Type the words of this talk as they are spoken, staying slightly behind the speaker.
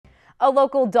A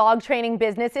local dog training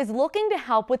business is looking to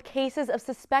help with cases of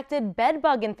suspected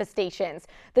bedbug infestations.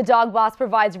 The Dog Boss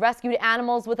provides rescued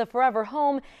animals with a forever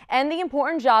home and the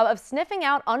important job of sniffing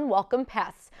out unwelcome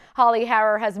pests. Holly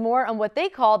Harrer has more on what they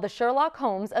call the Sherlock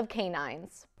Holmes of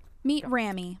canines. Meet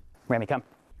Rami. Rami, come.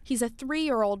 He's a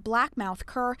 3-year-old blackmouth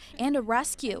cur and a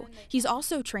rescue. He's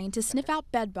also trained to sniff out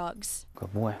bed bugs.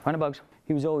 Good boy. Find the bugs.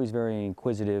 He was always very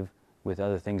inquisitive with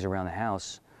other things around the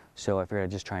house, so I figured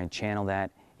I'd just try and channel that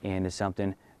into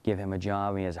something, give him a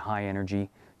job. He has high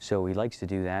energy, so he likes to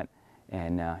do that,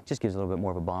 and just gives a little bit more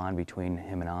of a bond between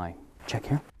him and I. Check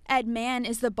here. Ed Mann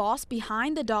is the boss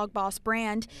behind the Dog Boss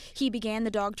brand. He began the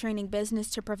dog training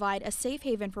business to provide a safe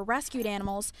haven for rescued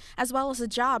animals, as well as a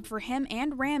job for him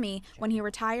and Rami when he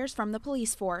retires from the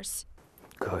police force.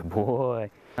 Good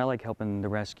boy. I like helping the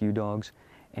rescue dogs,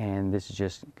 and this is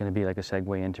just going to be like a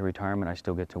segue into retirement. I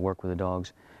still get to work with the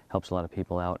dogs, helps a lot of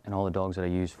people out, and all the dogs that I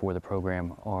use for the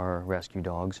program are rescue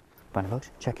dogs. Find the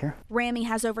bugs? Check here. Rami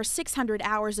has over 600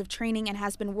 hours of training and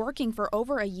has been working for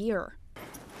over a year.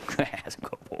 That's a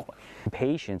good boy.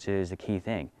 Patience is the key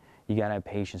thing. You gotta have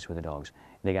patience with the dogs.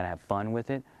 They gotta have fun with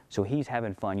it. So he's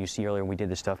having fun. You see earlier when we did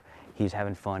this stuff, he's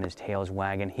having fun, his tail's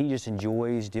wagging. He just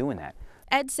enjoys doing that.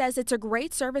 Ed says it's a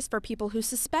great service for people who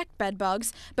suspect bed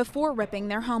bugs before ripping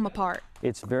their home apart.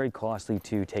 It's very costly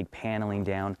to take paneling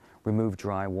down, remove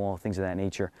drywall, things of that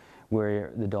nature,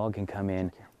 where the dog can come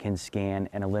in, can scan,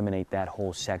 and eliminate that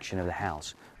whole section of the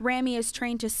house. Rami is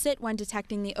trained to sit when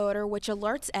detecting the odor, which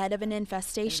alerts Ed of an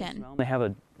infestation. They have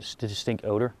a distinct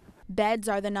odor. Beds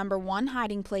are the #1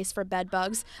 hiding place for bed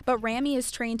bugs, but Rami is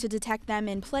trained to detect them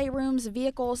in playrooms,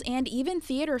 vehicles, and even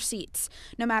theater seats.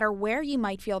 No matter where you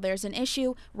might feel there's an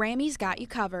issue, Rami's got you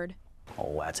covered.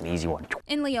 Oh, that's an easy one.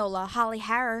 In Leola, Holly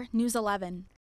Harrer, News 11.